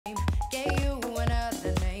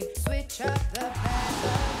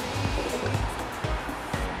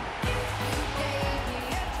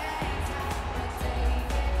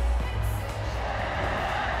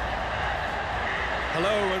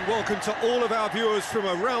welcome to all of our viewers from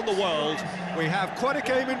around the world. We have quite a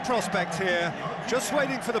game in prospect here, just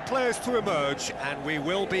waiting for the players to emerge, and we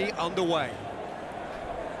will be underway.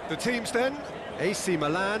 The teams then, AC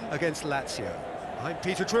Milan against Lazio. I'm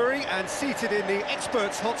Peter Drury, and seated in the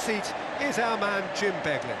experts' hot seat is our man Jim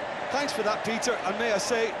Beglin. Thanks for that, Peter, and may I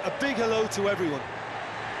say a big hello to everyone.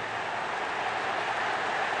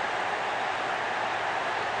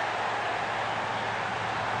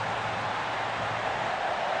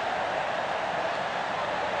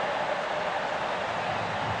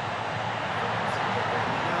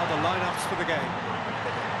 Lineups for the game.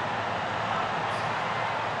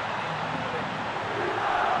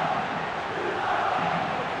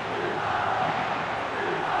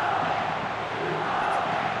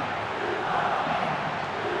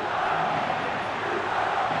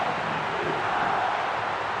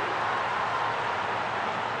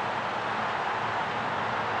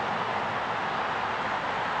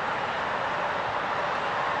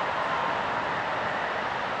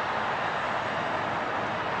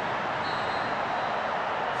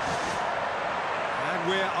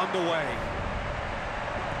 We're underway.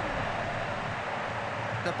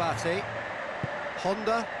 Nabati.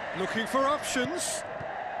 Honda looking for options.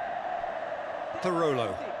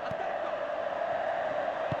 Parolo.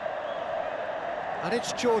 And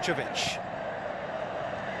it's Djordjevic.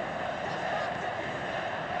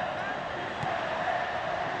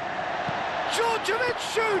 Djordjevic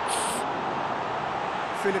shoots!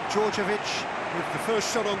 Filip Djordjevic with the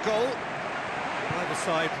first shot on goal. Either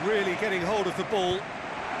side really getting hold of the ball.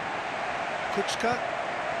 Kuczka.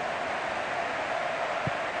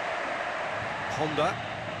 Honda.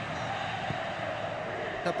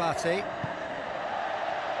 Nabati.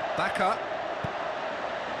 Backer.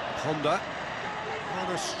 Honda.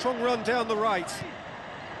 On a strong run down the right.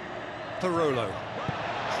 Parolo.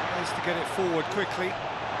 Tries to get it forward quickly.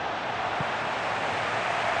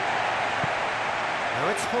 Now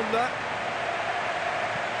it's Honda.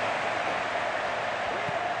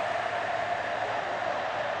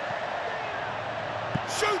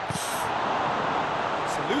 Shoots!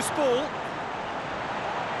 It's a loose ball.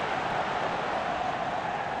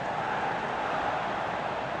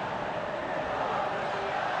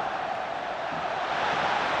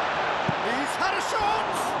 He's had a shot!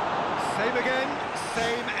 Same again,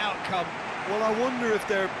 same outcome. Well, I wonder if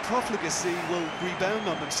their profligacy will rebound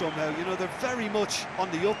on them somehow. You know, they're very much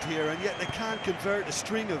on the up here, and yet they can't convert a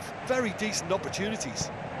string of very decent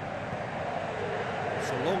opportunities.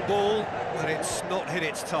 It's a long ball, but it's not hit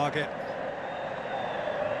its target.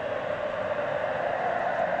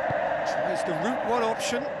 Tries the route one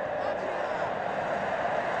option.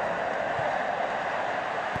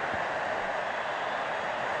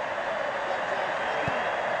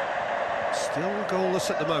 Still goalless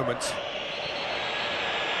at the moment.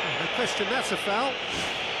 No question, that's a foul.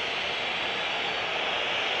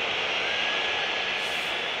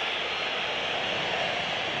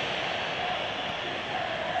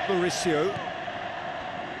 Mauricio.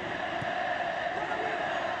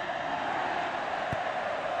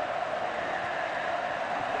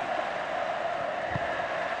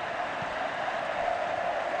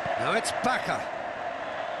 Now it's Bakker.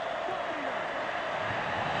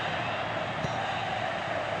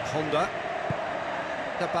 Honda.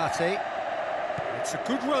 Nabati. It's a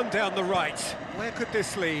good run down the right. Where could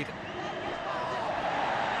this lead?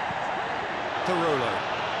 Parolo.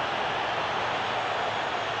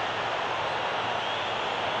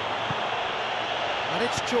 And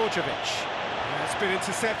it's Djordjevic. It's been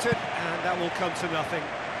intercepted, and that will come to nothing.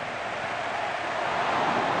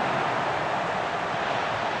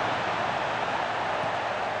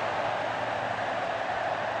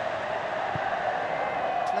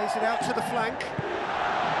 Plays it out to the flank.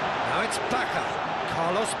 Now it's Bakker.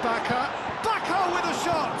 Carlos Bakker. Bakker with a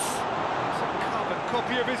shot! It's a carbon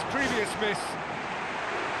copy of his previous miss.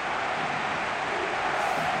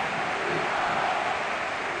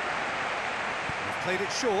 Played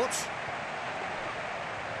it short.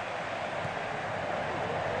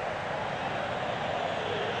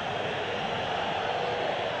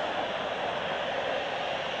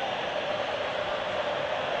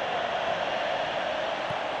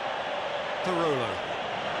 Parolo.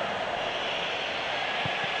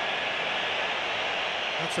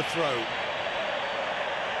 That's a throw.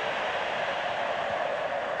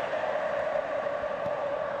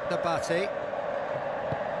 Nabati.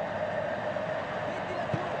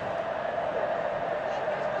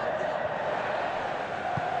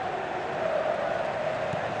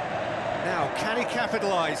 Now, can he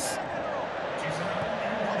capitalise?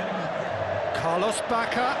 Carlos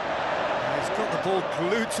Bakker. He's got the ball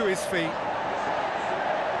glued to his feet.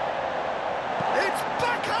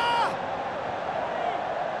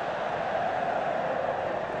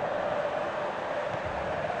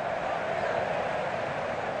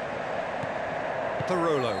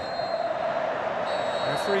 Rolo.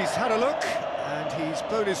 Referee's had a look, and he's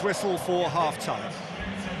blown his whistle for half-time.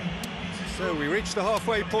 So we reach the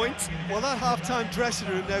halfway point. Well, that half-time dressing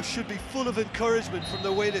room now should be full of encouragement from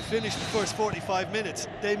the way they finished the first 45 minutes.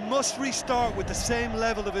 They must restart with the same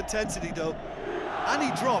level of intensity, though.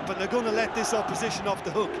 Any drop, and they're going to let this opposition off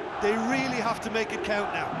the hook. They really have to make it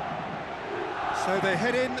count now. So they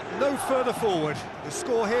head in no further forward. The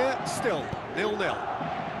score here, still 0-0.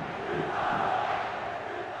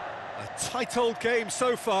 A tight old game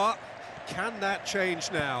so far. Can that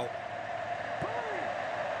change now?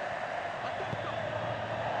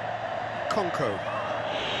 Conco.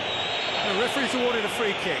 The referee's awarded a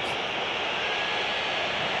free kick.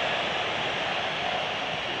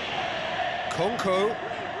 Conco.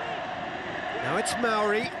 Now it's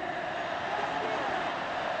Mauri.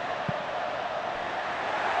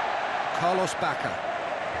 Carlos Bacca.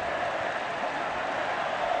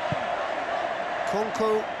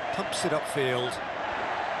 Conco pumps it upfield.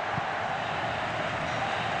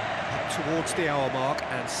 Up towards the hour mark,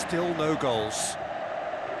 and still no goals.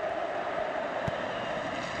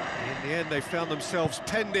 In the end, they found themselves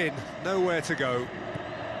penned in, nowhere to go.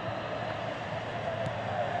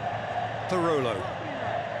 Rolo.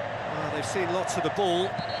 Well, they've seen lots of the ball.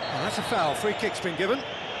 Oh, that's a foul. Free kick's been given.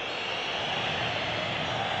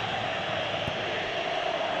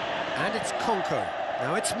 And it's Conco.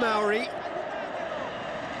 Now it's Mauri.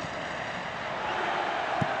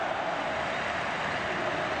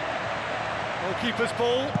 Goalkeeper's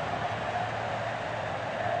ball.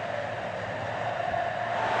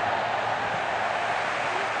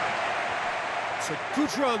 It's a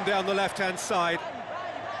good run down the left-hand side.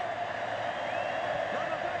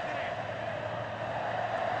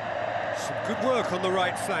 Some good work on the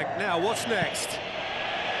right flank. Now, what's next?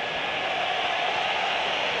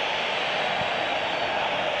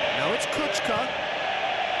 Now it's Kuchka.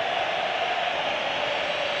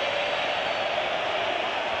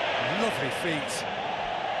 Lovely feet.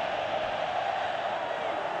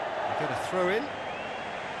 They get a throw in.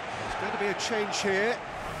 There's going to be a change here.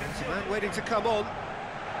 There's a man waiting to come on.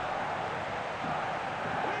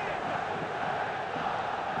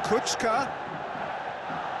 Kuchka.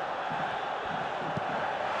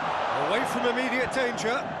 Away from immediate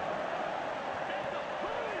danger.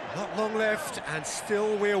 Not long left, and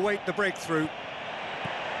still we await the breakthrough.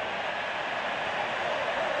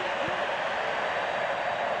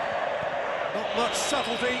 Not much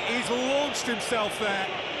subtlety, he's launched himself there.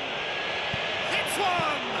 Hits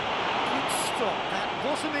one! Good stop, that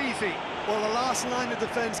wasn't easy. Well, the last line of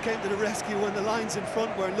defence came to the rescue when the lines in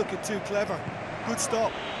front weren't looking too clever. Good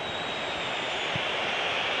stop.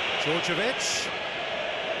 Djordjevic.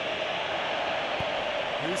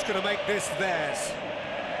 Who's going to make this theirs?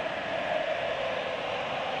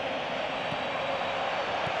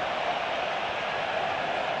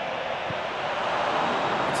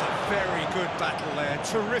 It's a very good battle there,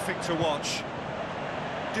 terrific to watch.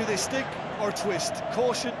 Do they stick or twist?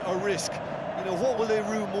 Caution or risk? You know, what will they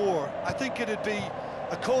rue more? I think it'd be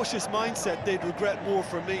a cautious mindset they'd regret more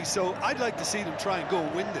for me, so I'd like to see them try and go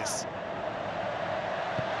and win this.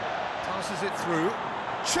 Passes it through.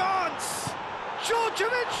 Chance!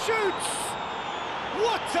 Djordjevic shoots!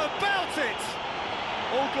 What about it?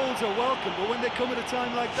 All goals are welcome, but when they come at a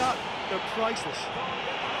time like that, they're priceless.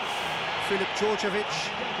 Filip Djordjevic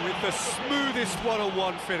with the smoothest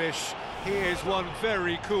one-on-one finish. He is one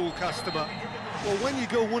very cool customer. Well, when you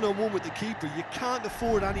go one-on-one with the keeper, you can't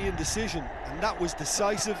afford any indecision, and that was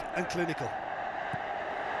decisive and clinical.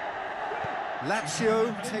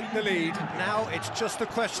 Lazio take the lead. Now it's just a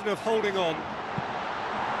question of holding on.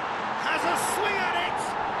 Has a swing at it!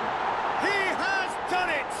 He has done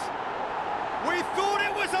it! We thought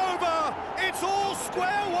it was over! It's all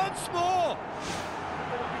square once more!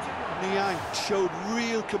 Niang showed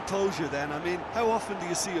real composure then. I mean, how often do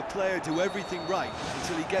you see a player do everything right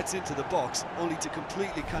until he gets into the box, only to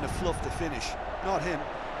completely kind of fluff the finish? Not him.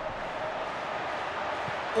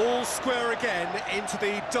 All square again into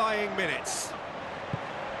the dying minutes.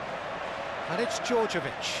 And it's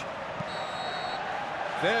Djordjevic.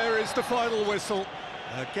 There is the final whistle.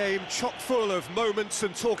 A game chock full of moments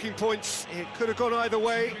and talking points. It could have gone either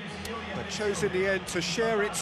way, but chose in the end to share its